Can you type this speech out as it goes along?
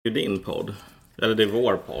Det är din podd. Eller det är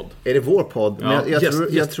vår podd. Är det vår podd? Ja. Men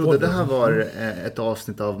jag trodde det här var ett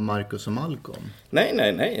avsnitt av Marcus och Malcolm.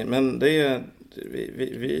 Nej. Men det är...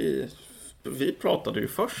 Vi pratade ju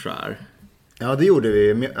först så här. Ja, det gjorde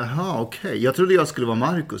vi. Aha, okej. Jag trodde jag skulle vara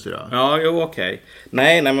Marcus idag. Ja, jo, okej.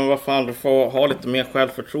 Nej, men vad fan, du får ha lite mer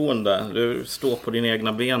självförtroende. Du står på dina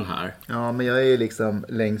egna ben här. Ja, men jag är liksom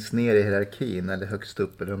längst ner i hierarkin, eller högst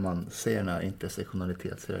upp, eller hur man ser den här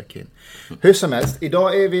intersektionalitetshierarkin. Hur som helst,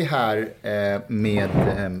 idag är vi här med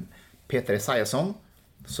Peter Esaiasson,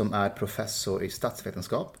 som är professor i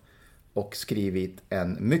statsvetenskap och skrivit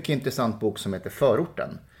en mycket intressant bok som heter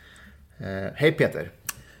Förorten. Hej Peter.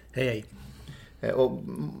 Hej. Och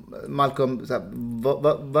Malcolm,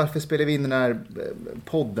 varför spelar vi in den här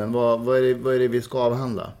podden? Vad är det vi ska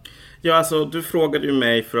avhandla? Ja, alltså du frågade ju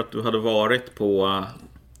mig för att du hade varit på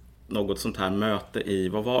något sånt här möte i,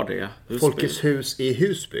 vad var det? Husby. Folkets hus i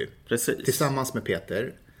Husby. Precis. Tillsammans med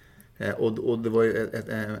Peter. Och det var ju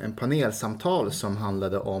en panelsamtal som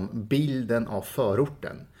handlade om bilden av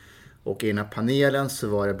förorten. Och i den här panelen så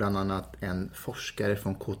var det bland annat en forskare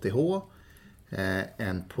från KTH,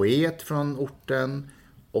 en poet från orten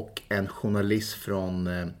och en journalist från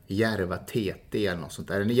Järva TT eller något sånt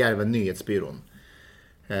där, eller Järva nyhetsbyrån.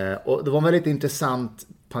 Och det var en väldigt intressant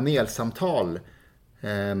panelsamtal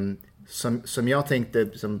som jag tänkte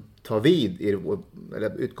ta vid,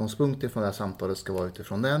 eller utgångspunkten från det här samtalet ska vara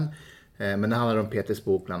utifrån den. Men det handlar om Peters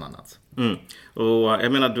bok bland annat. Och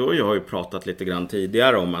jag menar, du och jag har ju pratat lite grann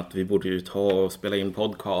tidigare om att vi borde ju ta och spela in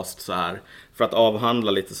podcast så här för att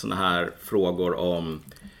avhandla lite såna här frågor om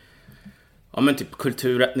men typ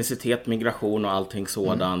kultur, etnicitet, migration och allting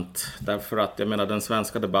sådant. Därför att jag menar, den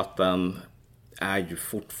svenska debatten är ju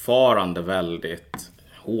fortfarande väldigt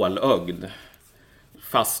hålögd,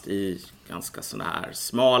 fast i ganska såna här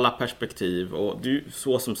smala perspektiv. Och det är ju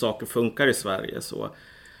så som saker funkar i Sverige, så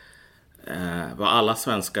vad alla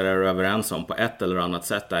svenskar är överens om på ett eller annat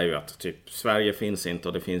sätt är ju att typ Sverige finns inte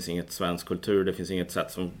och det finns inget svensk kultur, det finns inget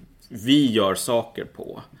sätt som vi gör saker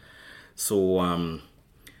på. Så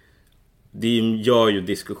det gör ju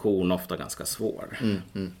diskussion ofta ganska svår.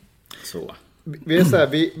 Så.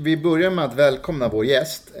 Vi börjar med att välkomna vår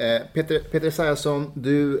gäst. Peter Esaiasson,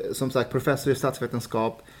 du som sagt professor i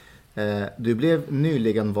statsvetenskap. Du blev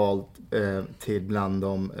nyligen vald till bland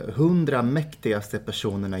de 100 mäktigaste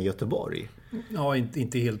personerna i Göteborg. Ja,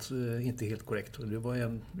 inte helt korrekt. Det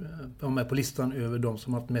var var med på listan över de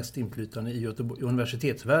som har haft mest inflytande i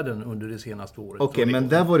universitetsvärlden under det senaste året. Okej, men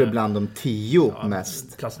där var det bland de 10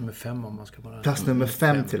 mest. Plats nummer 5 om man ska bara... Plats nummer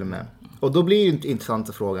 5 till och med. Och då blir ju inte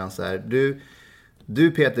intressanta frågan så här.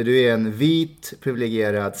 Du Peter, du är en vit,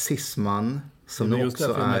 privilegierad cisman som nu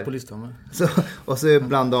också är på listan, och så är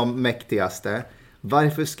bland de mäktigaste.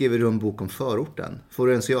 Varför skriver du en bok om förorten? Får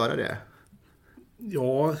du ens göra det?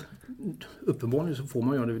 Ja, uppenbarligen så får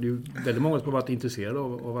man göra det. Det är ju väldigt många som har varit intresserade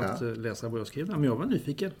av att läsa vad jag skrev. Men jag var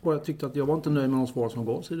nyfiken och jag tyckte att jag var inte nöjd med de svar som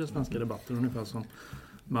gavs i den svenska debatten. Ungefär som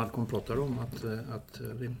Malcolm pratade om att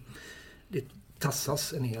det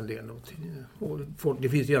tassas en hel del. Och det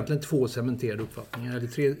finns egentligen 2 cementerade uppfattningar, eller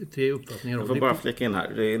 3 uppfattningar. Jag får bara flika in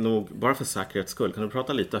här. Det är nog bara för säkerhets skull. Kan du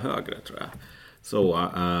prata lite högre, tror jag? Så,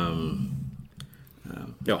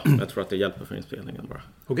 jag tror att det hjälper för inspelningen bara.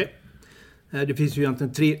 Okej. Det finns ju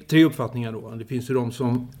egentligen 3 uppfattningar då. Det finns ju de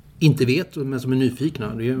som inte vet men som är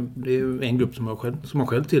nyfikna. Det är en grupp som man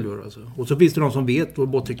själv tillhör. Alltså. Och så finns det de som vet och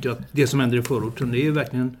bara tycker att det som händer i förorten, det är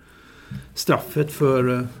verkligen straffet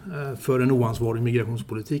för en oansvarig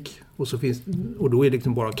migrationspolitik. Och då är det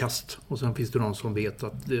liksom bara kast. Och sen finns det de som vet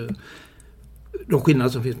att de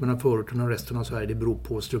skillnader som finns mellan förorten och resten av Sverige, det beror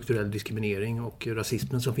på strukturell diskriminering och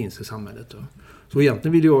rasismen som finns i samhället. Så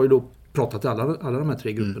egentligen vill jag ju då prata till alla de här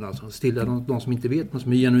 3 grupperna. Alltså stilla de som inte vet men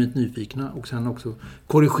som är genuint nyfikna, och sen också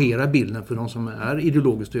korrigera bilden för de som är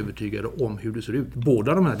ideologiskt övertygade om hur det ser ut.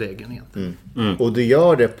 Båda de här lägen egentligen. Och du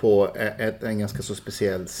gör det på en ganska så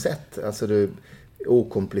speciellt sätt. Alltså du är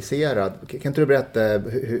okomplicerad. Kan inte du berätta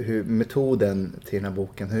hur metoden till den här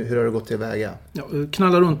boken, hur har du gått tillväga? Ja,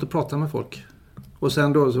 knalla runt och prata med folk. Och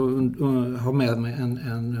sen då så ha med mig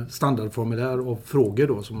en standardformulär av frågor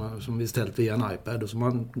då som vi ställt via en iPad. Och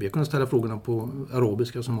vi har kunnat ställa frågorna på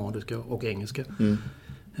arabiska, somaliska och engelska.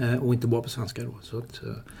 Och inte bara på svenska då. Så att,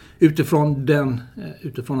 utifrån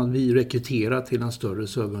att vi rekryterar till en större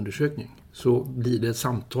surveyundersökning så blir det ett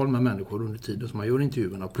samtal med människor under tiden som man gör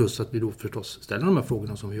intervjuerna. Plus att vi då förstås ställer de här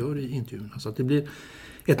frågorna som vi gör i intervjuerna. Så att det blir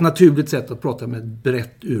ett naturligt sätt att prata med ett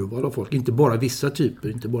brett urval av folk. Inte bara vissa typer,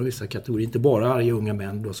 inte bara vissa kategorier, inte bara arga unga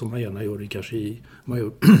män då, som man gärna gör det kanske man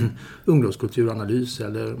gör ungdomskulturanalys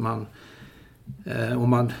eller man Om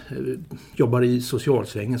man jobbar i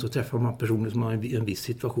socialsvängen så träffar man personer som har en viss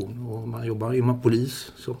situation. Och om man jobbar inom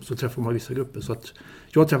polis så träffar man vissa grupper. Så att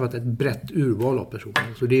jag har träffat ett brett urval av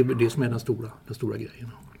personer. Så det är det som är den stora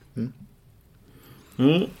grejen.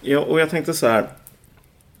 Ja, och jag tänkte så här.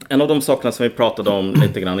 En av de sakerna som vi pratade om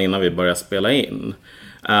lite grann innan vi började spela in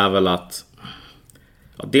är väl att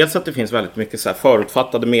dels att det finns väldigt mycket så här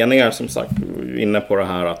förutfattade meningar, som sagt, inne på det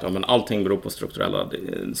här att men allting beror på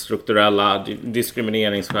strukturella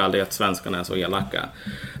diskrimineringsskäl, det är att svenskarna är så elaka.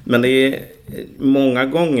 Men det är många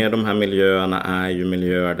gånger de här miljöerna är ju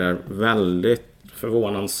miljöer där väldigt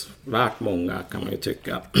förvånansvärt många, kan man ju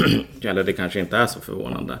tycka, eller det kanske inte är så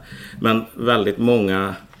förvånande, men väldigt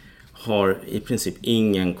många har i princip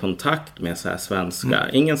ingen kontakt med så här svenska,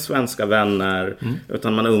 ingen svenska vänner,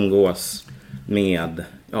 utan man umgås med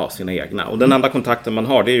sina egna. Och den enda kontakten man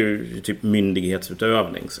har, det är ju typ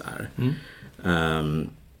myndighetsutövning så här.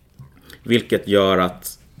 Vilket gör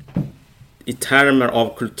att i termer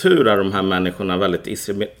av kultur är de här människorna väldigt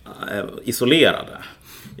isolerade,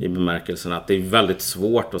 i bemärkelsen att det är väldigt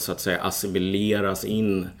svårt att, så att säga, assimileras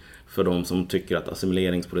in för de som tycker att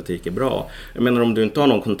assimileringspolitik är bra. Jag menar, om du inte har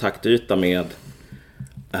någon kontaktyta med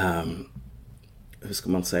hur ska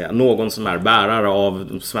man säga, någon som är bärare av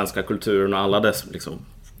den svenska kulturen och alla dess liksom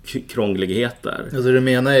krångligheter. Alltså du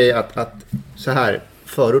menar är att så här,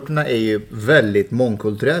 förorterna är ju väldigt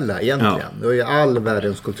mångkulturella egentligen. Ja. Det är ju all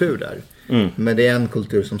världens kultur där. Men det är en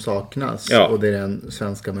kultur som saknas, och det är den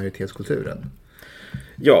svenska majoritetskulturen.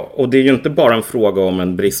 Ja, och det är ju inte bara en fråga om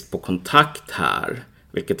en brist på kontakt här,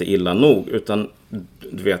 vilket är illa nog, utan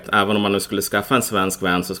du vet, även om man nu skulle skaffa en svensk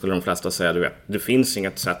vän så skulle de flesta säga, du vet, det finns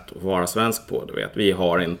inget sätt att vara svensk på, du vet, vi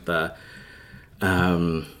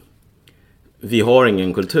har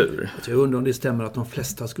ingen kultur. Jag undrar om det stämmer att de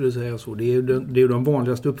flesta skulle säga så. Det är ju den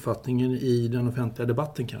vanligaste uppfattningen i den offentliga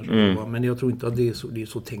debatten kanske. Men jag tror inte att det är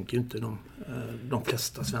så tänker ju inte de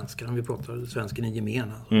flesta svenskar, om vi pratar svensken i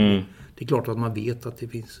gemen. Det är klart att man vet att det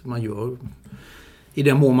finns, man gör i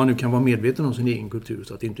den mån man nu kan vara medveten om sin egen kultur,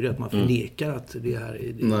 så att det inte är det att man förnekar att det här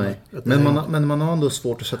är... Nej. Men man har ändå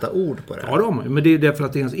svårt att sätta ord på det. Ja, men det är därför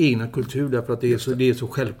att det är ens egna kultur, därför att det är så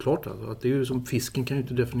självklart. Alltså, att det är ju som fisken kan ju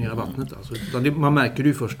inte definiera vattnet. Alltså, man märker det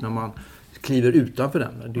ju först när man kliver utanför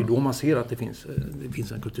den. Det är då man ser att det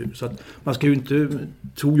finns en kultur. Så att man ska ju inte,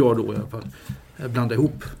 tror jag då i alla fall, blanda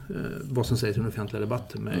ihop vad som sägs i den offentliga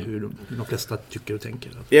debatten med hur de flesta tycker och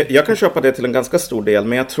tänker. Jag kan köpa det till en ganska stor del,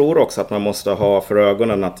 men jag tror också att man måste ha för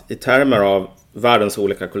ögonen att i termer av världens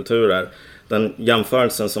olika kulturer, den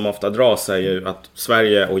jämförelsen som ofta dras är ju att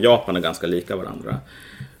Sverige och Japan är ganska lika varandra.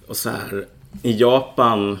 Och så här, i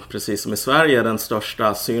Japan, precis som i Sverige, den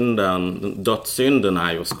största synden, dödssynden,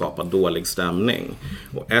 är ju att skapa dålig stämning.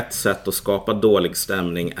 Och ett sätt att skapa dålig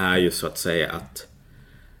stämning är ju så att säga att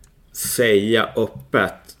säga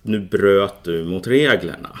öppet, nu bröt du mot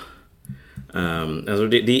reglerna. Alltså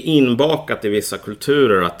det är inbakat i vissa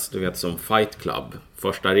kulturer att, du vet, som Fight Club.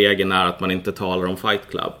 Första regeln är att man inte talar om Fight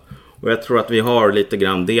Club. Och jag tror att vi har lite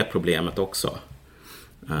grann det problemet också.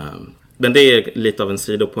 Men det är lite av en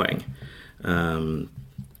sidopoäng.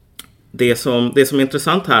 Det som är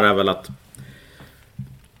intressant här är väl att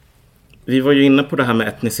vi var ju inne på det här med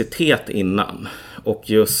etnicitet innan. Och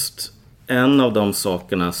just en av de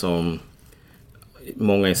sakerna som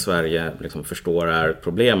många i Sverige liksom förstår är ett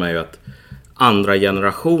problem är ju att andra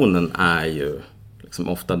generationen är ju liksom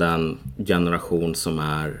ofta den generation som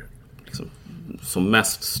är liksom som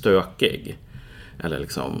mest stökig. Eller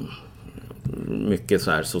liksom mycket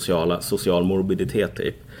så här social morbiditet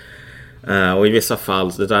typ. Och i vissa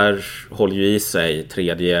fall, det där håller ju i sig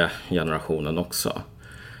tredje generationen också.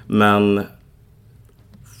 Men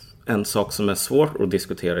en sak som är svårt att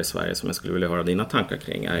diskutera i Sverige, som jag skulle vilja höra dina tankar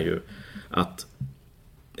kring, är ju att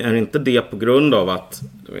är inte det på grund av att,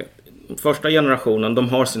 du vet, första generationen, de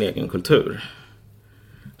har sin egen kultur.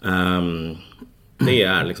 Det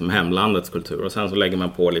är liksom hemlandets kultur, och sen så lägger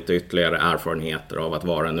man på lite ytterligare erfarenheter av att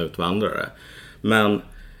vara en utvandrare. Men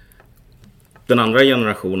den andra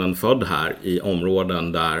generationen, född här i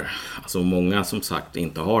områden där alltså många som sagt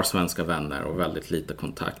inte har svenska vänner och väldigt lite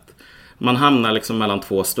kontakt. Man hamnar liksom mellan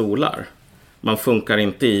två stolar. Man funkar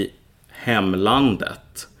inte i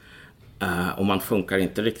hemlandet. Och man funkar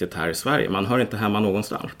inte riktigt här i Sverige. Man hör inte hemma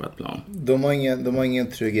någonstans på ett plan. De har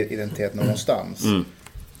ingen trygg identitet någonstans.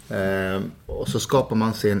 Och så skapar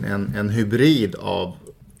man sig en hybrid av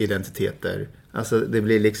identiteter. Alltså det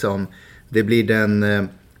blir liksom, det blir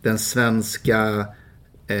den svenska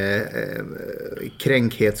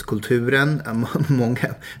kränkhetskulturen.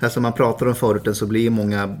 Många, alltså man pratar om förorten så blir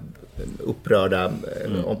många upprörda.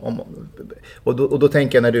 Och då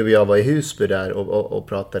tänker jag när du och jag var i Husby där och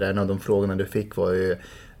pratade, en av de frågorna du fick var ju,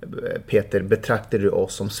 Peter, betraktar du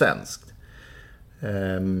oss som svenskt?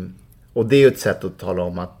 Och det är ju ett sätt att tala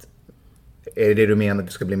om att är det du menar att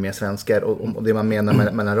det ska bli mer svenskar? Och det man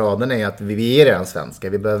menar mellan raderna är att vi är redan svenskar.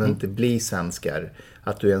 Vi behöver inte bli svenskar.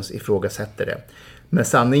 Att du ens ifrågasätter det. Men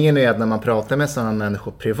sanningen är att när man pratar med sådana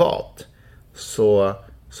människor privat så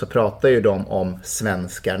pratar ju de om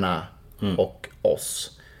svenskarna och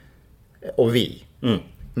oss. Och vi.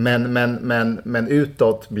 Men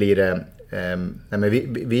utåt blir det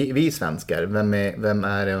vi är svenskar.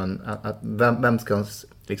 Vem ska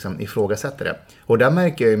liksom ifrågasätta det? Och där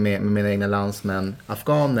märker jag ju med mina egna landsmän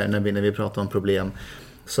afghaner när vi pratar om problem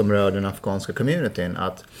som rör den afghanska communityn,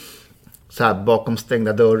 att så här, bakom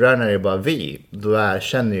stängda dörrar när det är bara vi, då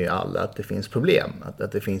erkänner ju alla att det finns problem,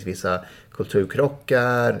 att det finns vissa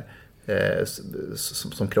kulturkrockar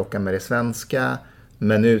som krockar med det svenska,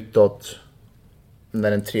 men utåt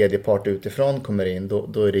när en tredje part utifrån kommer in,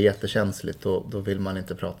 då är det jättekänsligt och då vill man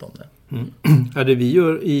inte prata om det. Ja, det vi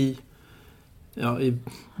gör i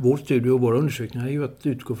vår studie och våra undersökningar är ju att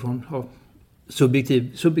utgå från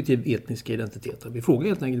subjektiv etnisk identitet. Vi frågar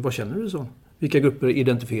helt enkelt, vad känner du som? Vilka grupper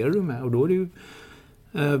identifierar du med? Och då är det ju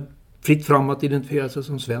fritt fram att identifiera sig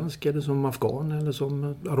som svensk eller som afghan eller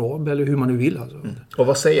som arab eller hur man nu vill. Alltså. Och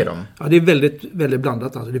vad säger de? Ja, det är väldigt, väldigt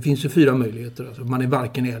blandat. Alltså. Det finns ju 4 möjligheter. Alltså. Man är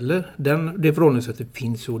varken eller. Det förhållningssättet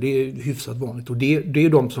finns och det är hyfsat vanligt. Och det är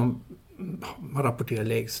de som man rapporterar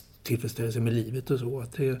lägst tillfredsställelse med livet och så.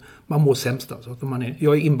 Att man mår sämst. Alltså. Att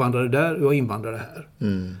jag är invandrare där och jag är invandrare här.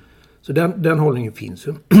 Så den hållningen finns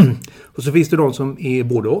ju. Och så finns det de som är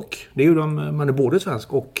både och. Det är ju man är både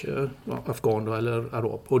svensk och afghan då, eller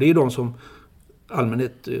arab. Och det är de som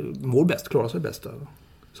allmänhet mår bäst, klarar sig bäst.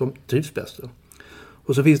 Som trivs bäst.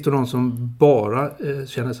 Och så finns det de som bara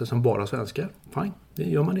känner sig som bara svenskar. Fine,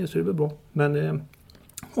 gör man det så är det väl bra. Men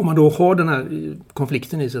om man då har den här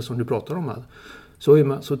konflikten i sig som du pratar om här,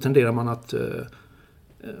 så tenderar man att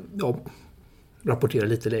rapportera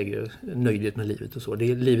lite lägre nöjdhet med livet och så.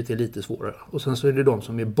 Livet är lite svårare. Och sen så är det de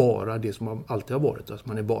som är bara det som alltid har varit. Alltså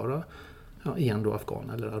man är bara igen då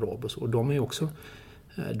afghan eller arab och så. Och de är också,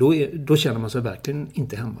 då känner man sig verkligen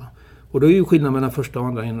inte hemma. Och då är ju skillnaden mellan första och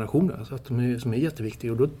andra generationer. Alltså att som är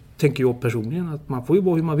jätteviktig. Och då tänker jag personligen att man får ju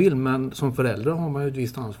vara hur man vill. Men som förälder har man ju ett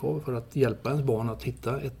visst ansvar för att hjälpa ens barn att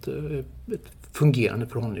hitta ett fungerande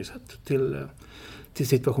förhållningssätt till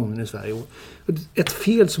situationen i Sverige. Och ett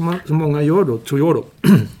fel som många gör då, tror jag då,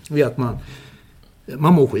 är att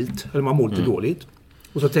man mår skit, eller man mår lite dåligt.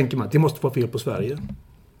 Och så tänker man att det måste vara fel på Sverige.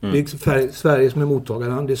 Det är Sverige som är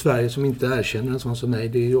mottagarland, det är Sverige som inte erkänner en sån som mig,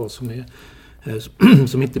 det är jag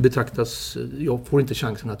som inte betraktas, jag får inte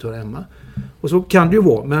chansen att höra hemma. Och så kan det ju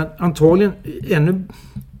vara, men antagligen ännu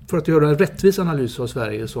för att göra en rättvis analys av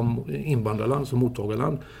Sverige som invandrarland, som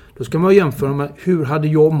mottagarland, då ska man jämföra med hur hade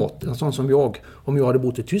jag mått, en sån som jag, om jag hade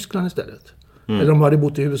bott i Tyskland istället. Eller om jag hade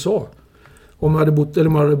bott i USA. Om jag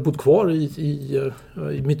hade bott kvar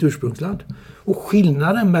i mitt ursprungsland. Och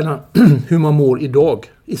skillnaden mellan hur man mår idag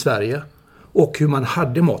i Sverige och hur man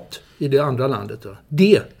hade mått i det andra landet,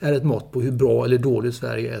 det är ett mått på hur bra eller dåligt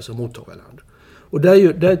Sverige är som mottagarland. Och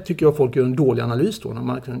där tycker jag folk gör en dålig analys då.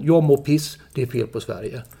 När jag mår piss, det är fel på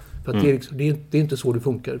Sverige. För att det är inte så det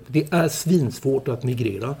funkar. Det är svinsvårt att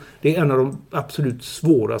migrera. Det är en av de absolut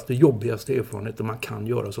svåraste, jobbigaste erfarenheter man kan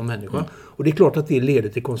göra som människa. Och det är klart att det leder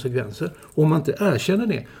till konsekvenser. Och om man inte erkänner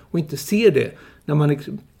det och inte ser det,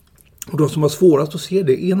 och de som har svårast att se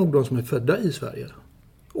det är nog de som är födda i Sverige.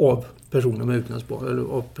 Av personer med utlandsbarn, eller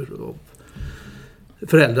av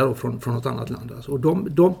föräldrar från något annat land. Alltså. Och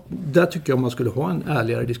där tycker jag man skulle ha en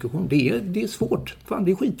ärligare diskussion. Det är svårt. Fan,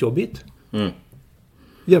 det är skitjobbigt.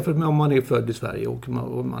 Jämfört med om man är född i Sverige och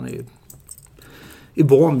man är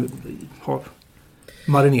van, har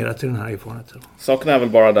marinerat till den här erfarenheten. Saken är väl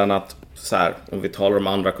bara den att så här, om vi talar om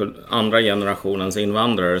andra generationens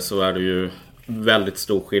invandrare, så är det ju väldigt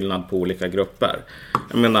stor skillnad på olika grupper.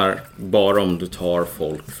 Jag menar, bara om du tar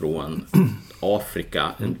folk från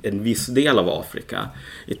Afrika, en viss del av Afrika,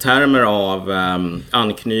 i termer av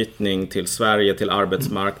anknytning till Sverige, till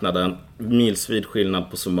arbetsmarknaden, milsvid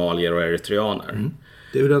skillnad på somalier och eritreaner.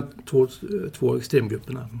 Det är ju de två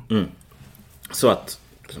extremgrupperna. Så att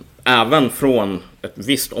även från ett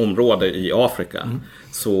visst område i Afrika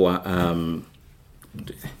så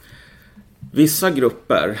vissa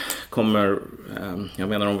grupper kommer, jag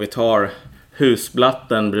menar om vi tar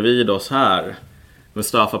husblatten bredvid oss här,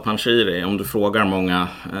 Mustafa Panshiri, om du frågar många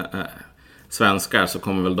svenskar så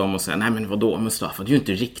kommer väl de att säga, nej men vadå Mustafa, du är ju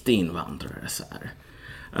inte riktig invandrare så här.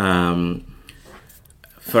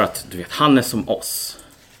 För att du vet, han är som oss.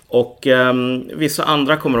 Och vissa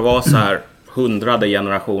andra kommer att vara så här 100:e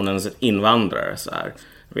generationens invandrare. Så här.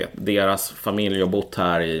 Deras familj har bott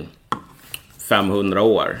här i 500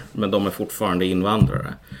 år, men de är fortfarande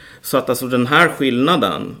invandrare. Så att alltså den här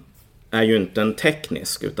skillnaden är ju inte en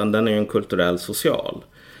teknisk, utan den är ju en kulturell, social.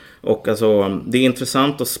 Och alltså, det är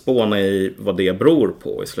intressant att spåna i vad det beror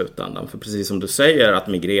på i slutändan. För precis som du säger, att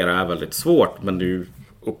migrera är väldigt svårt, men det är ju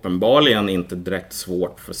uppenbarligen inte direkt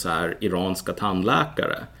svårt för så här iranska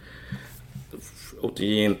tandläkare. Och det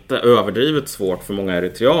är inte överdrivet svårt för många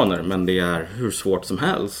eritreaner, men det är hur svårt som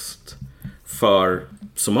helst för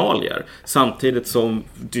somalier. Samtidigt som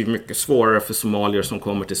det är mycket svårare för somalier som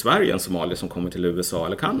kommer till Sverige än somalier som kommer till USA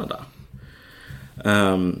eller Kanada.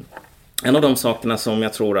 En av de sakerna som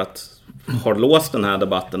jag tror att har låst den här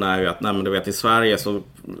debatten är ju att nej, men du vet, i Sverige så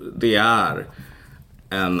det är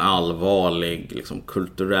en allvarlig liksom,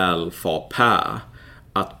 kulturell fapä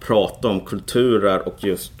att prata om kulturer och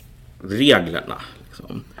just reglerna.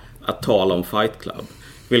 Liksom. Att tala om Fight Club.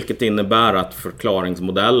 Vilket innebär att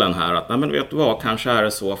förklaringsmodellen här att nej, men vet du vad, kanske är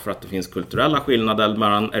det så för att det finns kulturella skillnader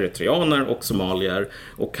mellan eritreaner och somalier,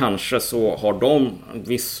 och kanske så har de en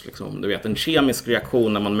viss liksom, du vet, en kemisk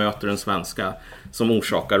reaktion när man möter en svenska som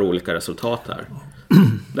orsakar olika resultat här.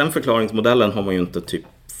 Den förklaringsmodellen har man ju inte typ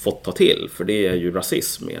fått ta till, för det är ju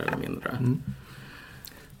rasism mer eller mindre.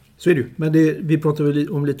 Så är det ju. Men vi pratar väl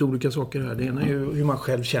om lite olika saker här. Det ena är ju hur man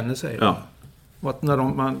själv känner sig. Ja. Och att när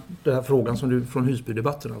den här frågan som du från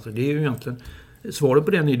Husbydebatten, alltså, det är ju egentligen svaret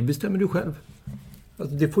på det bestämmer du själv.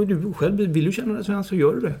 Alltså, det får du själv. Vill du känna dig svensk så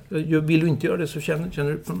gör du det. Vill du inte göra det så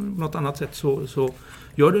känner du på något annat sätt så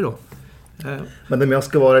gör det då. Men om jag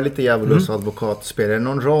ska vara lite djävulens advokat, spelar det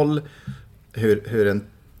någon roll hur en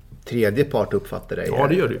tredje part uppfattar dig? Ja,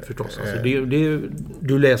 det gör det förstås. Alltså,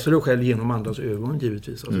 du läser dig själv genom andras ögon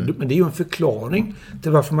givetvis. Alltså, men det är ju en förklaring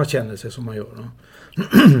till varför man känner sig som man gör. Då.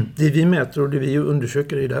 Det vi mäter och det vi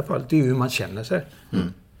undersöker i det här fallet, det är hur man känner sig.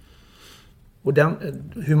 Och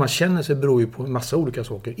hur man känner sig beror ju på en massa olika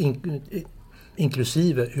saker,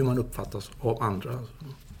 inklusive hur man uppfattas av andra.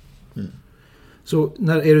 Så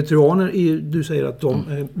när eritreaner, du säger att de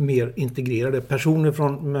är mer integrerade,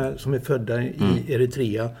 personer som är födda i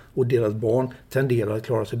Eritrea och deras barn tenderar att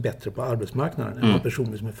klara sig bättre på arbetsmarknaden än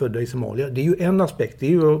personer som är födda i Somalia. Det är ju en aspekt, det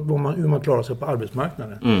är ju hur man klarar sig på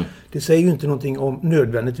arbetsmarknaden. Det säger ju inte någonting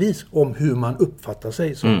nödvändigtvis om hur man uppfattar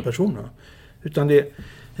sig som personer. Utan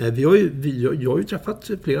jag har ju träffat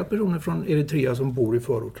flera personer från Eritrea som bor i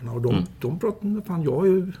förorterna och de pratar, fan,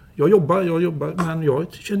 jag jobbar men jag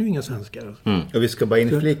känner ju inga svenskar. Och vi ska bara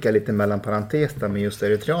inflika lite mellan parentes där med just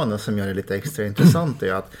eritreaner som gör det lite extra intressant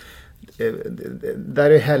är att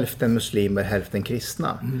där är hälften muslimer, hälften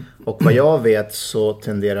kristna. Och vad jag vet så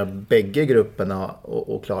tenderar bägge grupperna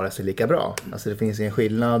att klara sig lika bra. Alltså det finns en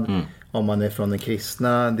skillnad om man är från den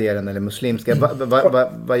kristna delen eller muslimska.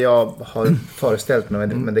 Vad jag har föreställt mig,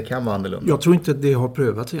 men det kan vara annorlunda. Jag tror inte att det har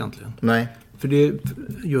prövats egentligen. Nej. För det är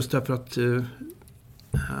just därför att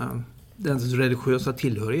den religiösa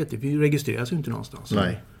tillhörighet, det registreras ju inte någonstans.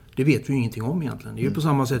 Nej. Det vet vi ju ingenting om egentligen. Det är ju på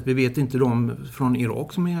samma sätt, vi vet inte de från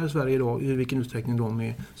Irak som är här i Sverige idag, i vilken utsträckning de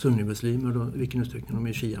är sunnimuslimer och i vilken utsträckning de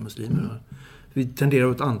är shia-muslimer. Vi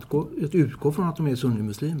tenderar att utgå från att de är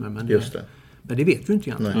sunnimuslimer, men det vet vi inte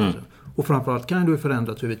egentligen. Och framförallt kan det ju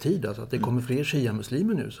förändras över tid, alltså att det kommer fler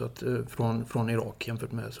shia-muslimer nu så att, från Irak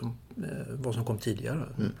jämfört med vad som kom tidigare.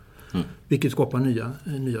 Vilket skapar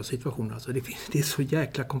nya situationer. Alltså det är så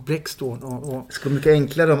jäkla komplext då. Det skulle vara mycket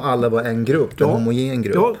enklare om alla var en grupp, en homogen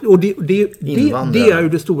grupp. Ja, och det är ju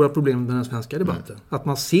det stora problemet med den svenska debatten. Att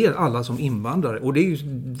man ser alla som invandrare. Och det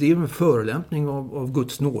är en förolämpning av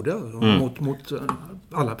Guds nåde mot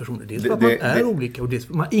alla personer. Det är för att man är olika och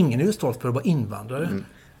ingen är ju stolt för att vara invandrare.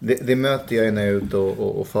 Det möter jag när jag är ute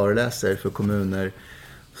och föreläser för kommuner.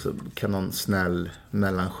 Så kan någon snäll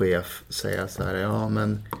mellanchef säga så här: ja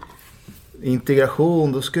men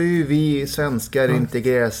integration, då ska ju vi svenskar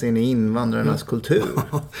integreras in i invandrarnas kultur.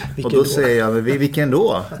 Och då säger jag, men vilken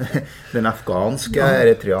då? Den afghanska,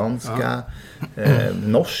 eritreanska,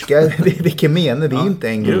 norska, vilken menar vi? Inte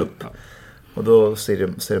en grupp. Och då ser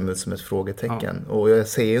de ut som ett frågetecken. Och jag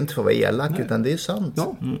säger inte för att vara elak, utan det är sant.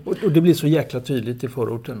 Ja. Och det blir så jäkla tydligt i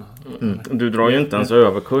förorterna. Du drar ju inte ens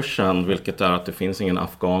överkursen, vilket är att det finns ingen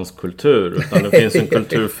afghansk kultur. Utan det finns en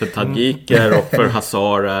kultur för tagiker och för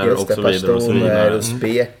hazarer och så vidare. Och så vidare. Och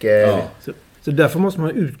speker. Så därför måste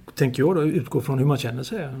man, tänker jag då, utgå från hur man känner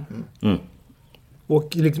sig.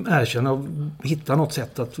 Och liksom erkänna och hitta något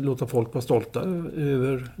sätt att låta folk vara stolta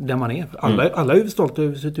över där man är. Alla är ju stolta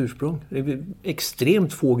över sitt ursprung. Det är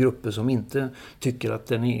extremt få grupper som inte tycker att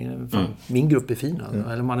min grupp är fin.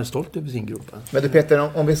 Eller man är stolt över sin grupp. Men du Peter,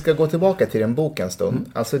 om vi ska gå tillbaka till den boken en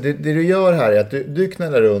stund. Alltså det du gör här är att du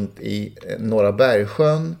knallar runt i Norra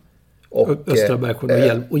Bergsjön och Östra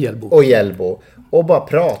Bergsjön och Hjällbo. Och Hjällbo. Och bara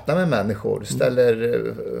pratar med människor, ställer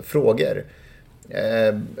frågor.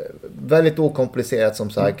 Väldigt okomplicerat som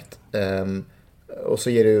sagt. Och så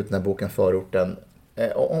ger du ut den här boken Förorten.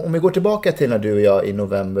 Om vi går tillbaka till när du och jag i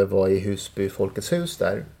november var i Husby Folkets hus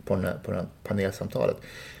där på det här panelsamtalet.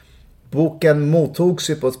 Boken mottogs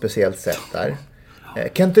ju på ett speciellt sätt där.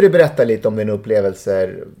 Kan inte du berätta lite om dina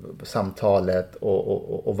upplevelser, samtalet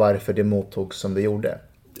och varför det mottogs som det gjorde?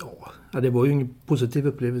 Ja, det var ju ingen positiv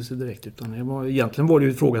upplevelse direkt, utan egentligen var det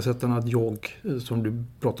ju ifrågasättande att jag, som du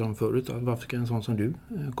pratade om förut, varför ska en sån som du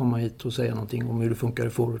komma hit och säga någonting om hur det funkar i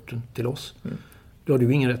förorten till oss? Det har du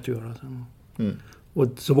ju ingen rätt att göra. Och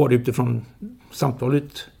så var det utifrån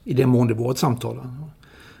samtalet, i den mån det var ett samtal.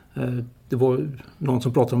 Det var någon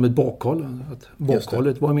som pratade om ett bakhåll, att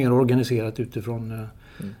bakhållet var mer organiserat utifrån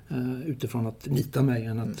att nita mig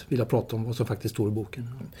än att vilja prata om vad som faktiskt står i boken.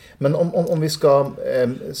 Men om vi ska,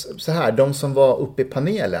 så här, de som var uppe i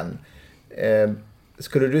panelen,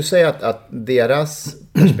 skulle du säga att deras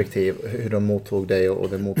perspektiv, hur de mottog dig och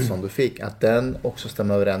det motstånd du fick, att den också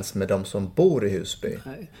stämmer överens med de som bor i Husby?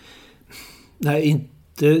 Nej,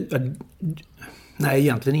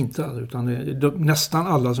 egentligen inte. Utan nästan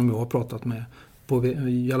alla som jag har pratat med,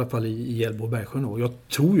 i alla fall i Hjällbo och Bergsjön. Och jag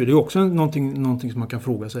tror ju, det är också någonting som man kan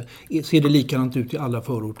fråga sig. Ser det likadant ut i alla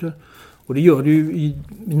förorter? Och det gör det ju, i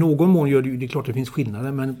någon mån gör det ju, det är klart det finns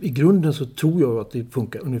skillnader, men i grunden så tror jag att det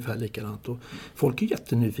funkar ungefär likadant. Och folk är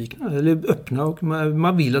jättenyfikna, eller öppna, och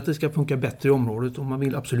man vill att det ska funka bättre i området, och man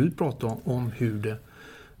vill absolut prata om hur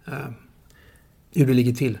det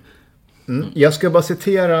ligger till. Jag ska bara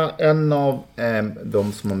citera en av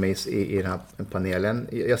de som var med i den här panelen.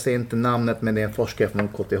 Jag säger inte namnet, men det är en forskare från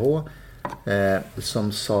KTH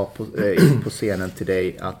som sa på scenen till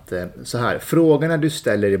dig att så här: frågorna du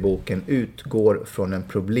ställer i boken utgår från en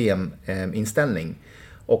probleminställning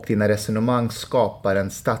och dina resonemang skapar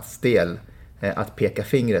en stadsdel att peka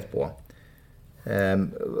fingret på.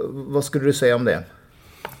 Vad skulle du säga om det?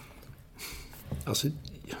 Alltså,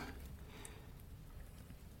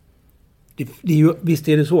 visst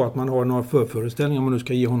är det så att man har några förföreställningar, om man nu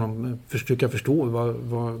ska ge honom, försöka förstå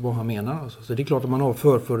vad han menar. Alltså. Så det är klart att man har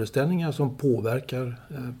förföreställningar som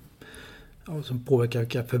påverkar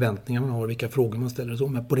vilka förväntningar man har, vilka frågor man ställer. Så.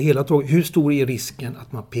 Men på det hela taget, hur stor är risken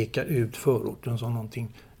att man pekar ut förorten som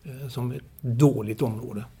någonting som ett dåligt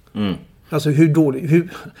område? Alltså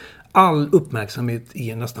all uppmärksamhet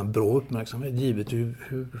är nästan bra uppmärksamhet, givet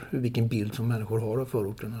vilken bild som människor har av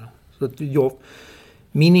förorterna. Så att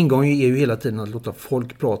min ingång är ju hela tiden att låta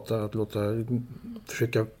folk prata, att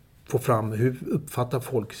försöka få fram hur uppfattar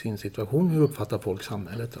folk sin situation, hur uppfattar folk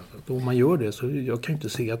samhället. Alltså, om man gör det, så jag kan inte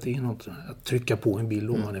se att det är något att trycka på en bild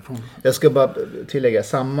ovanifrån. Jag ska bara tillägga,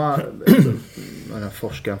 samma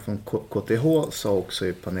forskaren från KTH sa också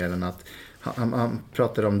i panelen att han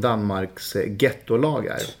pratade om Danmarks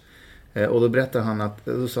gettolagar. Och då berättade han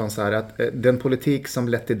då sa han så här att den politik som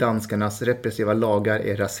lett till danskarnas repressiva lagar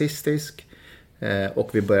är rasistisk. Och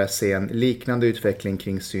vi börjar se en liknande utveckling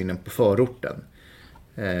kring synen på förorten.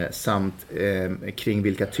 Samt kring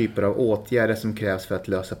vilka typer av åtgärder som krävs för att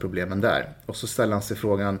lösa problemen där. Och så ställer han sig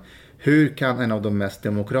frågan: hur kan en av de mest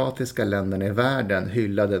demokratiska länderna i världen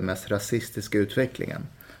hylla den mest rasistiska utvecklingen?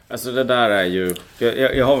 Alltså det där är ju,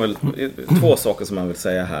 jag har väl två saker som man vill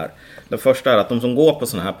säga här. Den första är att de som går på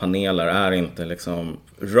såna här paneler är inte liksom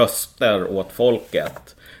röster åt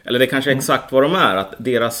folket. Eller det kanske är exakt vad de är, att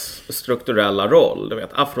deras strukturella roll, du vet,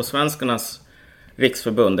 Afrosvenskarnas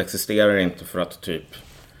riksförbund existerar inte för att typ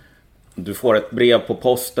du får ett brev på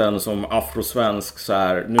posten som afrosvensk så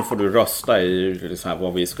här, nu får du rösta i så här,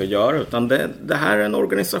 vad vi ska göra, utan det här är en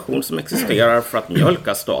organisation som existerar för att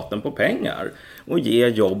mjölka staten på pengar och ge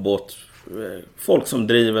jobb åt folk som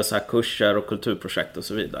driver så här kurser och kulturprojekt och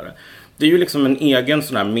så vidare. Det är ju liksom en egen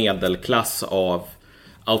sån här medelklass av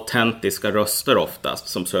autentiska röster oftast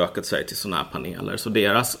som söker sig till såna här paneler, så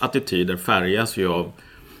deras attityder färgas ju av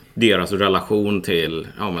deras relation till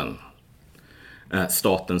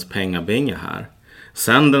statens pengabinge här.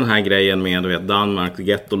 Sen den här grejen med Danmarks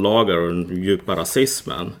gettolagar och den djupa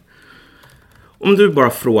rasismen. Om du bara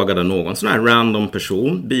frågade någon sån här random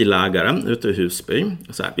person, bilägare ute i Husby,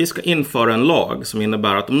 så här: vi ska införa en lag som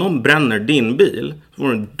innebär att om någon bränner din bil så får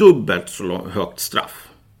du en dubbelt så högt straff.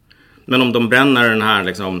 Men om de bränner den här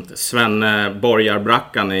liksom, Svenne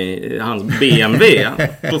borgarbrackan i hans BMW,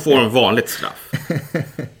 då får de vanligt straff.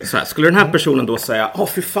 Så här, skulle den här personen då säga,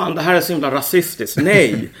 fy fan, det här är så himla rasistiskt.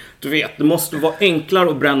 Nej, du vet, det måste vara enklare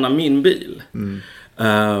att bränna min bil.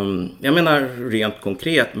 Jag menar rent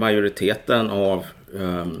konkret, majoriteten av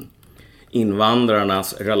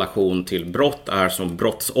invandrarnas relation till brott är som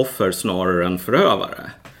brottsoffer snarare än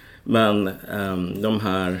förövare. Men de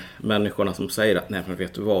här människorna som säger att nej, men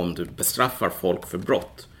vet du vad, om du bestraffar folk för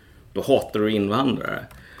brott, då hatar du invandrare.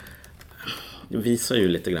 Det visar ju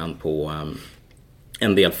lite grann på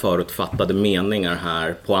en del förutfattade meningar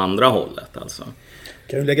här på andra hållet. Alltså.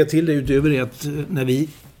 Kan du lägga till det utöver det att när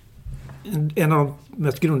en av de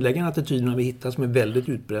mest grundläggande attityderna vi hittar som är väldigt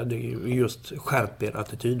utbredd är just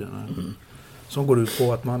skärper-attityderna. Som går ut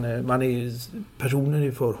på att man är personer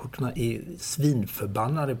i förorterna är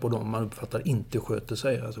svinförbannade på dem man uppfattar inte sköter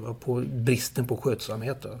sig. Alltså på bristen på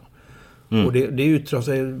skötsamhet. Och det uttrycker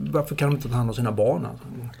sig, varför kan de inte ta hand om sina barn? Alltså?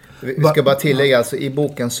 Vi ska bara tillägga, alltså, i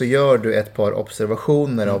boken så gör du ett par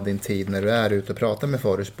observationer av din tid när du är ute och pratar med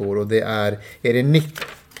förortsbor. Och det är det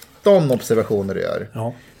 19 observationer du gör?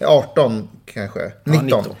 Ja. 18 kanske? 19.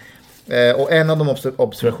 Ja, 19. Och en av de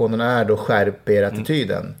observationerna är då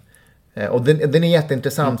skärper-attityden. Och den är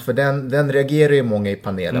jätteintressant för den reagerar ju många i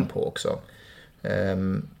panelen på också.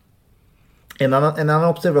 En annan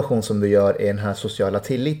observation som du gör är den här sociala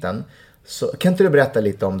tilliten. Så, kan inte du berätta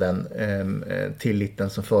lite om den tilliten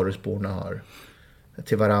som förortsborna har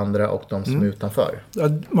till varandra och de som är utanför? Ja,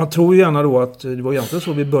 man tror ju gärna då att det var egentligen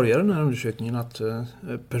så vi började den här undersökningen, att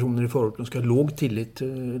personer i förorten ska ha låg tillit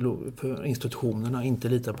för institutionerna, inte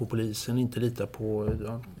lita på polisen, inte lita på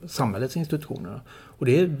samhällets institutioner. Och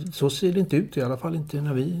så ser det inte ut, i alla fall inte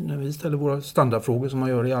när vi ställer våra standardfrågor som man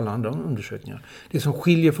gör i alla andra undersökningar. Det som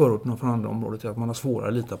skiljer förorten från andra områden är att man har svårare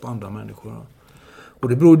att lita på andra människor. Och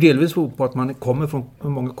det beror delvis på att många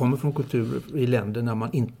kommer från kulturer i länder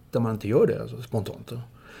där man inte gör det, alltså spontant.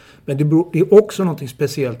 Men det är också något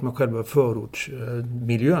speciellt med själva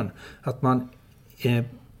förortsmiljön. Att man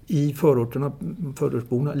i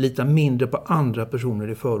förortsborna litar mindre på andra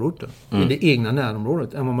personer i förorten, i det egna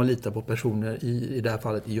närområdet, än vad man litar på personer i det här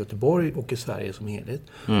fallet i Göteborg och i Sverige som helhet.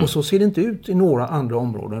 Och så ser det inte ut i några andra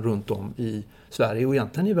områden runt om i Sverige och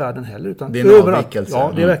egentligen i världen heller. Utan det är en avvikelse.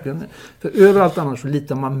 Ja, det är verkligen. För överallt annars så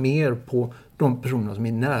litar man mer på de personer som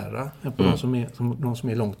är nära än på de som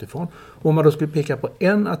är långt ifrån. Och om man då skulle peka på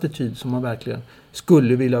en attityd som man verkligen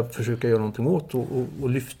skulle vilja försöka göra någonting åt och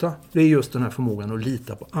lyfta, det är just den här förmågan att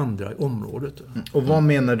lita på andra i området. Och vad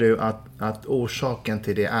menar du att orsaken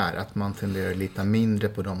till det är? Att man tenderar att lita mindre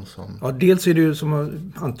på dem som... Ja, dels är det ju som jag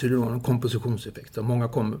antyder då, en kompositionseffekt. Många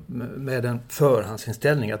kommer med en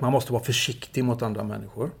förhandsinställning att man måste vara försiktig mot andra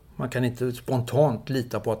människor. Man kan inte spontant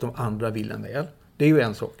lita på att de andra vill en väl. Det är ju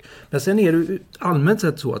en sak. Men sen är det allmänt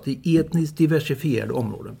sett så att i etniskt diversifierade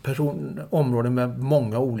områden, områden med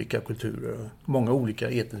många olika kulturer, många olika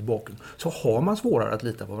etnisk bakgrund, så har man svårare att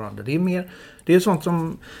lita på varandra. Det är sånt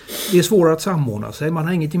som det är svårare att samordna sig. Man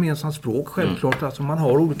har inget gemensamt språk, självklart. Alltså man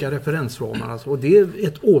har olika referensramar. Alltså, och det är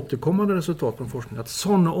ett återkommande resultat från forskningen att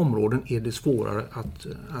sådana områden är det svårare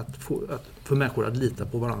för människor att lita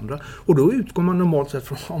på varandra. Och då utgår man normalt sett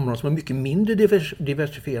från områden som är mycket mindre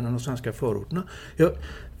diversifierade än de svenska förorterna.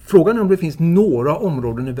 Frågan är om det finns några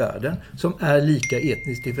områden i världen som är lika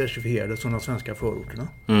etniskt diversifierade som de svenska förorterna.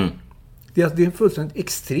 Det är en fullständigt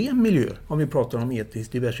extrem miljö om vi pratar om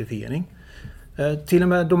etnisk diversifiering. Till och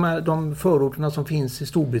med de förorterna som finns i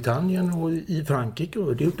Storbritannien och i Frankrike,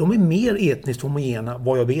 de är mer etniskt homogena,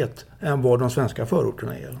 vad jag vet, än vad de svenska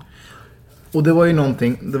förorterna är. Och det var ju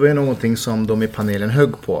någonting som de i panelen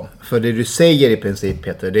högg på. För det du säger i princip,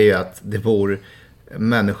 Peter, det är ju att det bor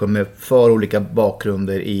människor med för olika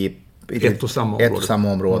bakgrunder i ett och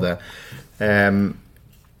samma område.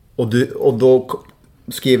 Och då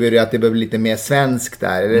skriver du att det behöver lite mer svenskt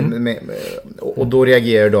där. Och då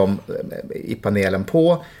reagerar de i panelen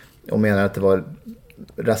på och menar att det var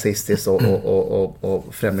rasistiskt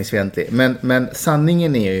och främlingsfientligt. Men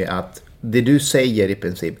sanningen är ju att det du säger i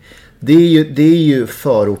princip, det är ju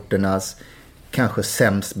förorternas kanske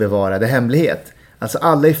sämst bevarade hemlighet. Alltså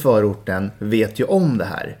alla i förorten vet ju om det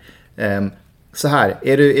här. Så här,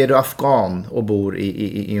 är du afghan och bor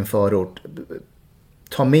i en förort,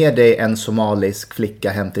 ta med dig en somalisk flicka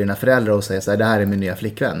hem till dina föräldrar och säga så här, det här är min nya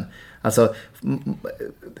flickvän. Alltså,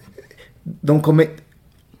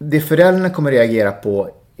 det föräldrarna kommer reagera på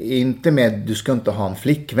är inte med du ska inte ha en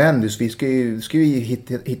flickvän, vi ska ju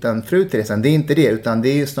hitta en fru till det sen. Det är inte det, utan det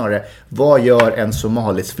är ju snarare, vad gör en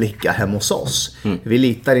somalisk flicka hemma hos oss? Vi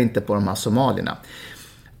litar inte på de här somalierna.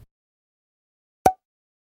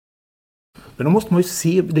 Men då måste man ju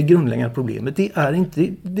se det grundläggande problemet. Det är inte...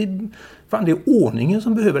 Det är ordningen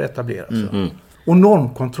som behöver etableras. Och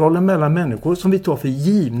normkontrollen mellan människor som vi tar för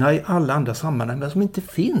givna i alla andra sammanhang men som inte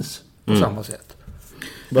finns på samma sätt.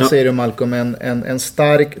 Vad säger du, Malcolm? En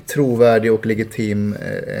stark, trovärdig och legitim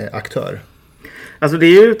aktör? Alltså det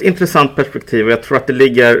är ju ett intressant perspektiv och jag tror att det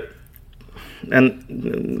ligger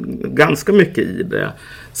ganska mycket i det.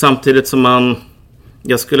 Samtidigt som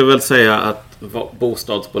jag skulle väl säga att vad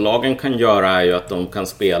bostadsbolagen kan göra är ju att de kan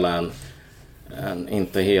spela en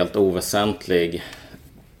inte helt oväsentlig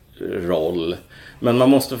roll. Men man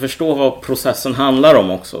måste förstå vad processen handlar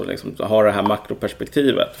om också. Liksom, ha det här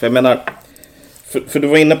makroperspektivet. För jag menar, för du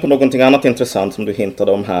var inne på någonting annat intressant som du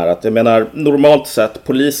hintade om här. Att jag menar, normalt sett,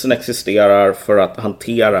 polisen existerar för att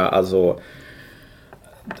hantera, alltså,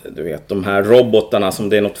 du vet, de här robotarna som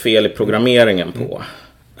det är något fel i programmeringen på.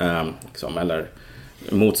 Liksom, eller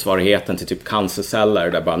motsvarigheten till typ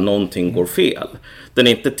cancerceller där bara någonting går fel. Den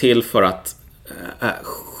är inte till för att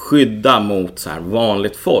skydda mot så här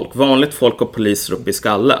vanligt folk. Vanligt folk och poliser upp i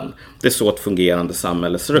skallen. Det är så ett fungerande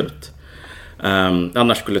samhälle ser ut.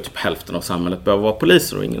 Annars skulle typ hälften av samhället behöva vara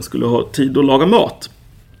poliser och ingen skulle ha tid att laga mat.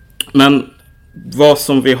 Men vad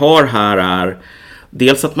som vi har här är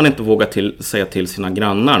dels att man inte vågar säga till sina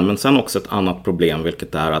grannar, men sen också ett annat problem,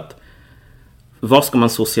 vilket är att vad ska man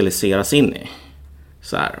socialiseras in i?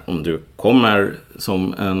 Så här, om du kommer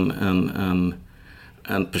som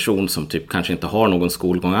en person som typ kanske inte har någon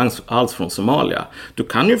skolgång alls från Somalia. Du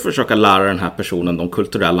kan ju försöka lära den här personen de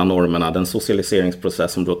kulturella normerna, den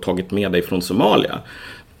socialiseringsprocess som du har tagit med dig från Somalia.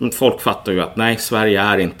 Men folk fattar ju att nej, Sverige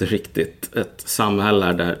är inte riktigt ett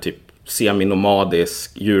samhälle där typ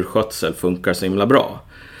seminomadisk djurskötsel funkar så himla bra.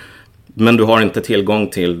 Men du har inte tillgång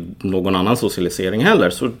till någon annan socialisering heller,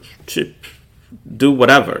 så typ do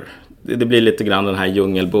whatever. Det blir lite grann den här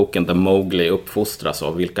djungelboken där Mowgli uppfostras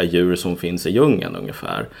av vilka djur som finns i djungeln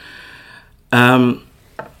ungefär.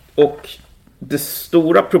 Och det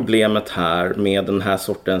stora problemet här med den här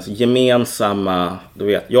sortens gemensamma, du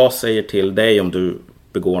vet, jag säger till dig om du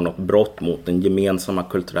begår något brott mot den gemensamma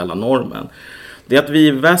kulturella normen. Det är att vi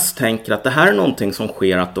i väst tänker att det här är någonting som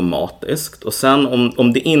sker automatiskt. Och sen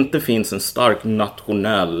om det inte finns en stark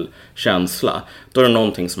nationell känsla, då är det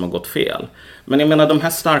någonting som har gått fel. Men jag menar, de här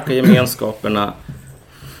starka gemenskaperna,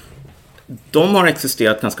 de har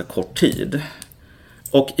existerat ganska kort tid.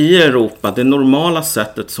 Och i Europa, det normala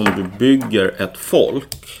sättet som du bygger ett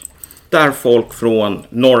folk, där folk från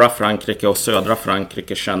norra Frankrike och södra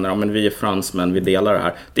Frankrike känner att vi är fransmän, vi delar det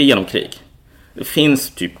här, det är genom krig. Det finns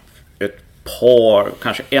typ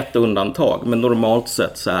kanske ett undantag, men normalt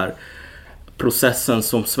sett så är processen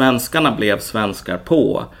som svenskarna blev svenskar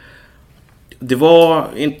på, det var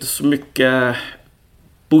inte så mycket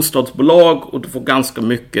bostadsbolag och det var ganska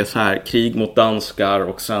mycket så här krig mot danskar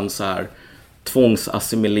och sen så här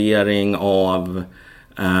tvångsassimilering av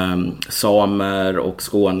samer och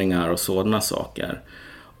skåningar och sådana saker.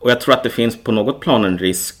 Och jag tror att det finns på något plan en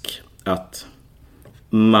risk att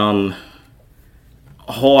man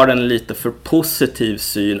har en lite för positiv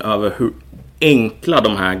syn över hur enkla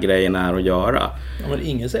de här grejerna är att göra. Ja, men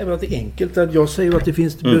ingen säger väl att det är enkelt. Jag säger att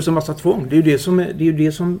det behövs en massa tvång. Det är ju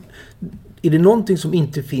det som är det någonting som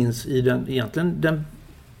inte finns i den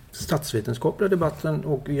statsvetenskapliga debatten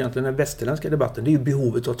och egentligen den västerländska debatten, det är ju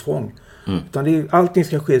behovet av tvång. Utan allting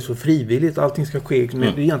ska ske så frivilligt, allting ska ske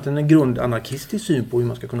med egentligen en grundanarkistisk syn på hur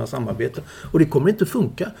man ska kunna samarbeta. Och det kommer inte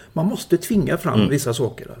funka. Man måste tvinga fram vissa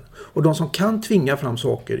saker. Och de som kan tvinga fram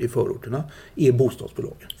saker i förorterna är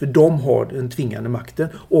bostadsbolagen. För de har den tvingande makten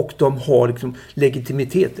och de har liksom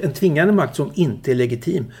legitimitet. En tvingande makt som inte är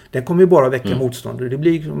legitim, den kommer ju bara väcka motstånd.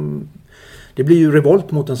 Det blir ju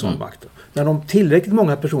revolt mot en sån makt. Men om tillräckligt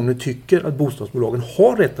många personer tycker att bostadsbolagen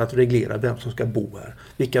har rätt att reglera vem som ska bo här,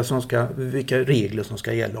 vilka regler som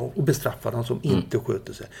ska gälla och bestraffa dem som inte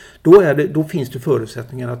sköter sig, då finns det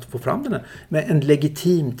förutsättningar att få fram den här med en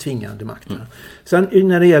legitim tvingande makt. Sen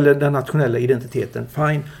när det gäller den nationella identiteten,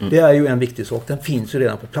 fine, det är ju en viktig sak. Den finns ju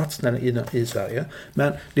redan på plats i Sverige.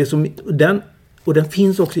 Men den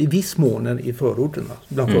finns också i viss mån i förorterna,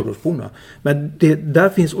 bland förortsborna. Men där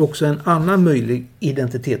finns också en annan möjlig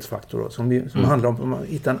identitetsfaktor som handlar om att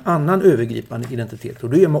hitta en annan övergripande identitet. Och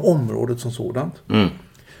det är med området som sådant.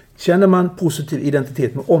 Känner man positiv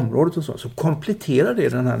identitet med området och så kompletterar det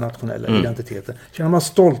den här nationella identiteten. Känner man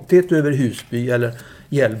stolthet över Husby eller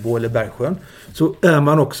Hjällbo eller Bergsjön, så är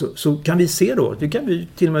man också, så kan vi se då, det kan vi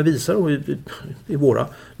till och med visa då i våra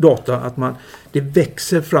data, att det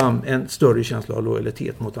växer fram en större känsla av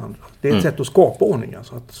lojalitet mot andra. Det är ett sätt att skapa ordning.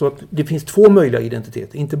 Alltså. Så att det finns 2 möjliga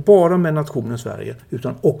identiteter, inte bara med nationen Sverige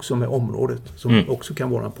utan också med området, som också kan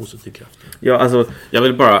vara en positiv kraft. Ja, alltså jag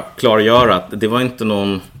vill bara klargöra att det var inte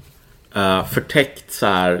någon förtäckt så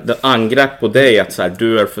här, det angrepp på dig att så här,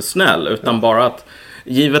 du är för snäll, utan bara att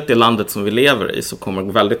givet det landet som vi lever i så kommer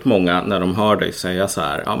väldigt många när de hör dig säga så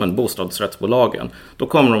här, ja men bostadsrättsbolagen, då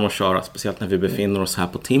kommer de att köra, speciellt när vi befinner oss här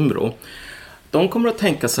på Timbro. De kommer att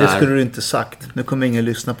tänka så här. Det skulle du inte sagt. Nu kommer ingen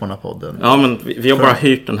lyssna på den här podden. Ja, men vi har bara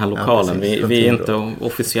hyrt den här lokalen. Ja, vi är inte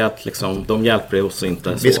officiellt liksom, de hjälper oss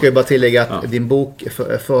inte. Vi ska ju bara tillägga att din bok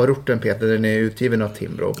Förorten, Peter, den är utgiven av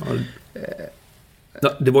Timbro.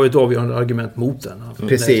 Det var ju ett avgörande argument mot den. Alltså.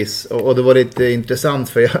 Precis, och det var lite intressant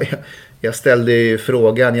för jag ställde ju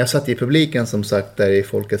frågan, jag satt i publiken som sagt där i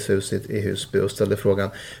Folkets hus i Husby och ställde frågan,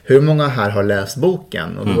 hur många här har läst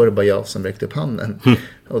boken? Och då var det bara jag som räckte upp handen.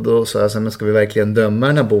 Och då sa jag så här, men ska vi verkligen döma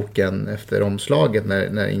den här boken efter omslaget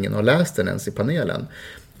när ingen har läst den ens i panelen?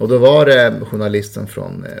 Och då var det journalisten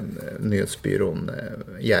från nyhetsbyrån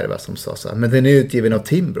Järva som sa så här, men den är utgiven av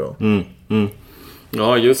Timbro.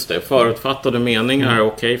 Ja, just det. Förutfattade meningar är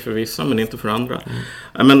okej för vissa, men inte för andra.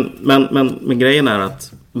 Men grejen är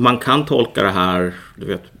att man kan tolka det här, du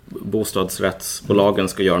vet, bostadsrättsbolagen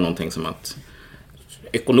ska göra någonting som att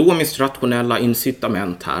ekonomiskt rationella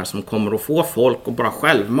incitament här som kommer att få folk att bara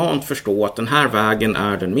självmant förstå att den här vägen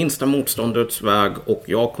är den minsta motståndets väg och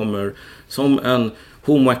jag kommer som en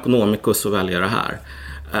homo economicus att välja det här.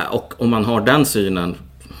 Och om man har den synen,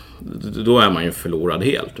 då är man ju förlorad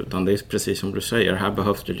helt. Utan det är precis som du säger, här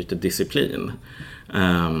behövs det lite disciplin.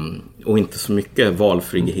 Och inte så mycket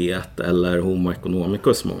valfrihet eller homo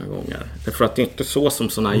economicus många gånger. För att det är inte så som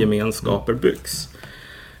sådana gemenskaper byggs.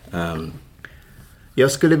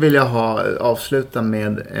 Jag skulle vilja avsluta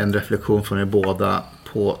med en reflektion från er båda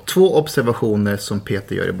på 2 observationer som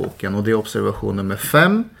Peter gör i boken. Och det är observation nummer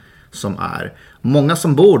 5 som är: många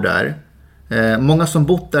som bor där, många som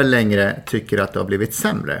bott där längre tycker att det har blivit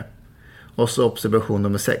sämre. Och så observation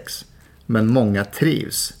nummer 6: men många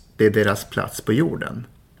trivs, det är deras plats på jorden.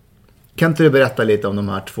 Kan inte du berätta lite om de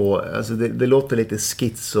här 2? Alltså det låter lite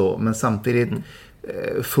schizo, men samtidigt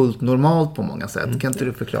fullt normalt på många sätt. Kan inte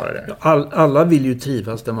du förklara det? Alla vill ju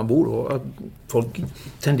trivas där man bor, och folk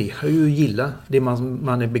tenderar ju att gilla det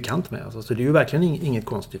man är bekant med. Alltså, så det är ju verkligen inget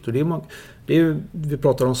konstigt. Och vi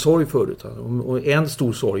pratade om sorg förut. Och en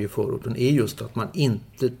stor sorg i förorten är just att man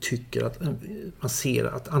inte tycker att man ser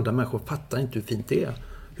att andra människor fattar inte hur fint det är.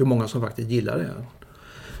 Hur många som faktiskt gillar det.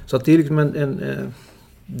 Så att det är liksom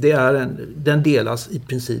den delas i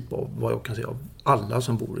princip av vad jag kan säga av alla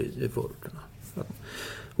som bor i förorterna.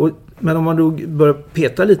 Men om man då börjar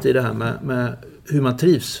peta lite i det här med hur man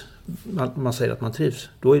trivs, man säger att man trivs,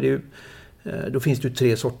 då finns det ju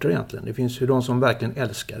 3 sorter egentligen. Det finns ju de som verkligen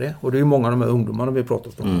älskar det, och det är ju många av de här ungdomarna vi har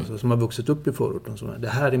pratat om alltså, som har vuxit upp i förorten. Det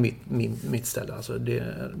här är mitt ställe, alltså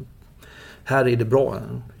här är det bra,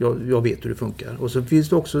 jag vet hur det funkar. Och så finns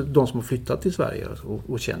det också de som har flyttat till Sverige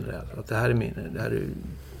och känner att det här är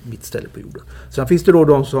mitt ställe på jorden. Sen finns det då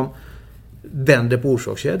de som vänder på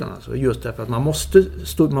orsakskedjan, alltså, just därför att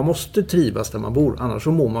man måste trivas där man bor, annars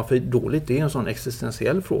så mår man för dåligt. Det är en sån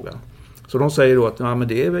existentiell fråga. Så de säger då att men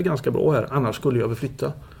det är väl ganska bra här, annars skulle jag väl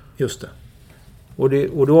flytta. Just det.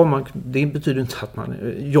 Och då det betyder inte att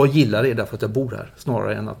jag gillar det därför att jag bor här,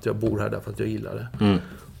 snarare än att jag bor här därför att jag gillar det.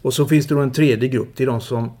 Och så finns det då en tredje grupp, till de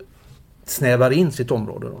som snävar in sitt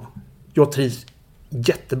område då. Jag trivs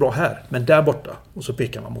jättebra här, men där borta, och så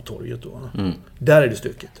pekar man mot torget då. Där är det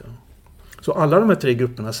stökigt. Ja. Så alla de här 3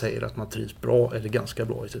 grupperna säger att man trivs bra eller ganska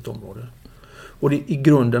bra i sitt område. Och det i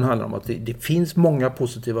grunden handlar om att det finns många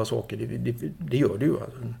positiva saker, det gör det ju.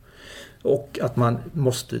 Och att man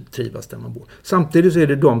måste trivas där man bor. Samtidigt så är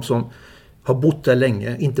det de som har bott där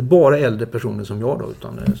länge, inte bara äldre personer som jag då,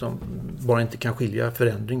 utan som bara inte kan skilja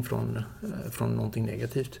förändring från någonting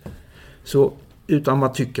negativt. Så utan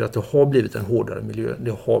man tycker att det har blivit en hårdare miljö,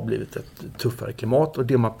 det har blivit ett tuffare klimat, och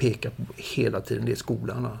det man pekar på hela tiden, det är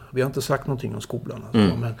skolan. Vi har inte sagt någonting om skolan,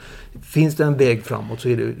 alltså, men finns det en väg framåt så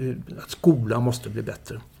är det att skolan måste bli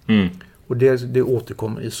bättre. Och det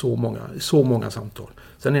återkommer i så många samtal.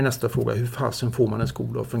 Sen är nästa fråga, hur fasen får man en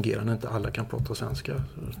skola att fungera när inte alla kan prata svenska?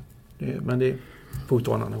 Men det får vi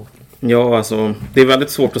ta en annan gång. Ja, alltså det är väldigt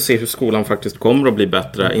svårt att se hur skolan faktiskt kommer att bli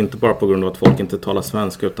bättre, inte bara på grund av att folk inte talar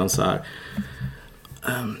svenska, utan så här.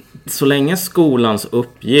 Så länge skolans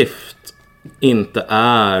uppgift inte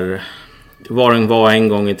är vad den var en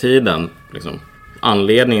gång i tiden, liksom,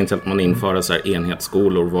 anledningen till att man införde så här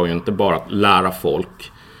enhetsskolor var ju inte bara att lära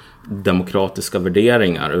folk demokratiska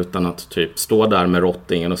värderingar, utan att typ stå där med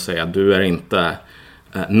rottingen och säga du är inte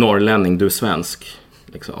norrlänning, du är svensk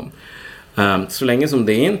liksom. Så länge som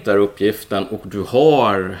det inte är uppgiften och du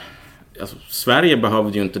har, alltså, Sverige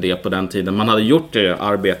behövde ju inte det på den tiden. Man hade gjort det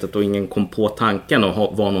arbetet och ingen kom på tanken att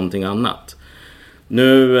vara någonting annat.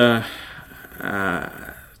 Nu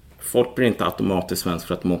folk blir inte automatiskt svensk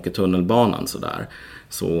för att de åker tunnelbanan sådär.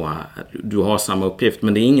 Så du har samma uppgift,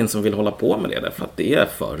 men det är ingen som vill hålla på med det därför att det är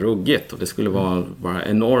för ruggigt och det skulle vara bara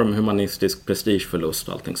enorm humanistisk prestigeförlust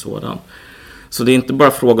och allting sådant. Så det är inte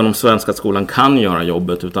bara frågan om svenska skolan kan göra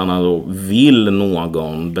jobbet, utan att vill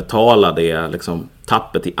någon betala det liksom,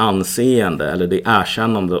 tappet i anseende eller det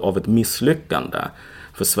erkännande av ett misslyckande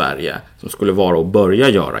för Sverige som skulle vara att börja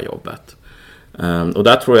göra jobbet. Och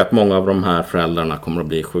där tror jag att många av de här föräldrarna kommer att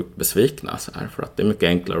bli sjukt besvikna så här, för att det är mycket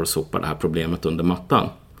enklare att sopa det här problemet under mattan.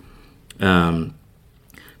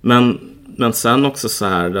 Men sen också så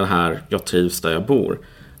här, det här jag trivs där jag bor.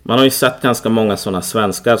 Man har ju sett ganska många sådana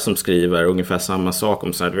svenskar som skriver ungefär samma sak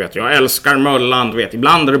om så här, du vet, jag älskar Möllan, du vet,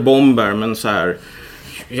 ibland är det bomber, men så här,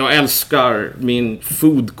 jag älskar min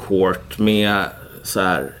food court med så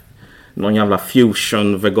här någon jävla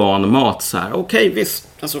fusion veganmat så här. Okej, visst,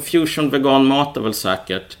 alltså fusion veganmat är väl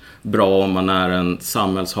säkert bra om man är en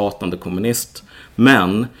samhällshatande kommunist,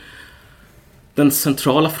 men den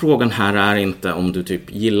centrala frågan här är inte om du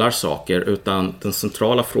typ gillar saker, utan den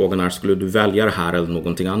centrala frågan är, skulle du välja det här eller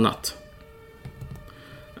någonting annat?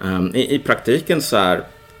 I praktiken så här,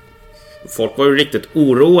 folk var ju riktigt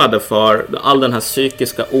oroade för all den här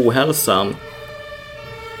psykiska ohälsan.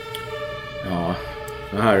 Ja,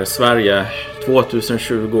 det här är Sverige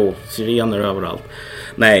 2020, sirener överallt.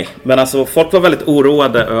 Nej, men alltså folk var väldigt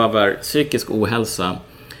oroade över psykisk ohälsa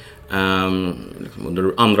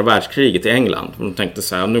under andra världskriget i England. De tänkte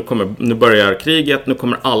så här, nu börjar kriget, nu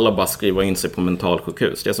kommer alla bara skriva in sig på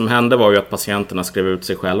mentalsjukhus. Det som hände var ju att patienterna skrev ut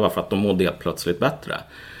sig själva för att de mådde helt plötsligt bättre.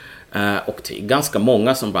 Och det är ganska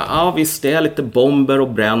många som bara, visst det är lite bomber och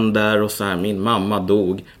bränder och så här, min mamma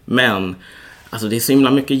dog. Men alltså det är så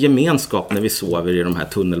himla mycket gemenskap när vi sover i de här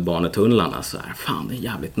tunnelbanetunnlarna. Så här, fan det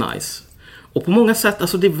är jävligt nice. Och på många sätt,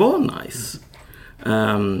 alltså det var nice.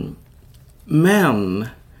 Men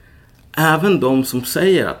även de som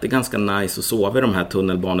säger att det är ganska nice att sova i de här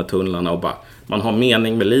tunnelbanetunnlarna och bara, man har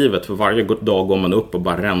mening med livet, för varje dag går man upp och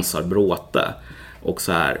bara rensar bråte. Och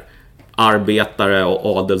så här, arbetare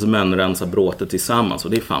och adelsmän rensar bråte tillsammans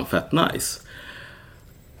och det är fan fett nice.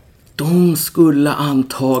 De skulle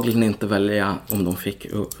antagligen inte välja, om de fick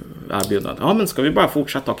erbjudandet, ja men ska vi bara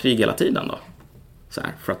fortsätta ha krig hela tiden då? Så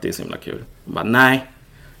här, för att det är så himla kul. Bara, nej,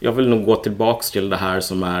 jag vill nog gå tillbaks till det här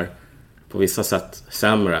som är på vissa sätt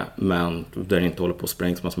sämre, men där det inte håller på att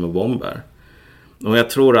sprängs massor med bomber. Och jag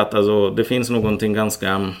tror att alltså, det finns någonting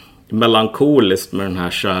ganska melankoliskt med den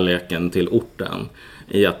här kärleken till orten,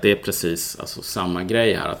 i att det är precis alltså, samma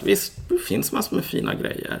grej här. Att visst, det finns massor med fina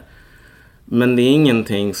grejer, men det är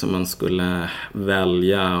ingenting som man skulle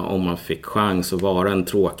välja om man fick chans att vara en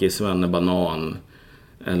tråkig svennebanan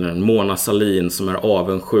eller en Mona Sahlin som är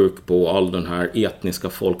avundsjuk på all den här etniska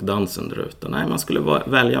folkdansen där ute. Nej, man skulle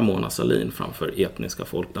välja Mona Sahlin framför etniska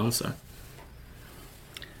folkdanser.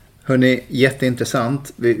 Hörrni,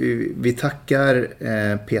 jätteintressant. Vi tackar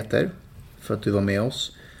Peter för att du var med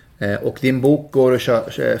oss. Och din bok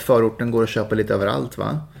Förorten går att köpa lite överallt,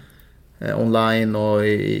 va? Online och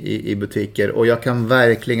i butiker. Och jag kan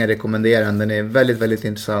verkligen rekommendera den. Den är väldigt, väldigt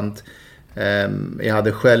intressant. Jag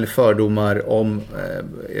hade själv fördomar om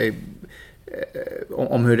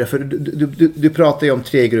hur det... För du pratar ju om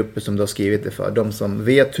 3 grupper som du har skrivit det för. De som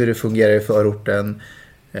vet hur det fungerar i förorten.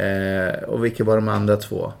 Och vilka var de andra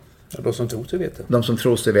 2? Ja, de som tror sig veta. De som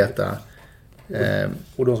tror sig veta.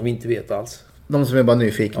 Och de som inte vet alls. De som är bara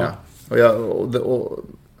nyfikna. Ja. Och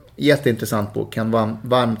jätteintressant bok. Kan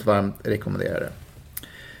varmt rekommendera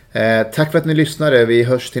det. Tack för att ni lyssnade. Vi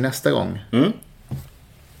hörs till nästa gång.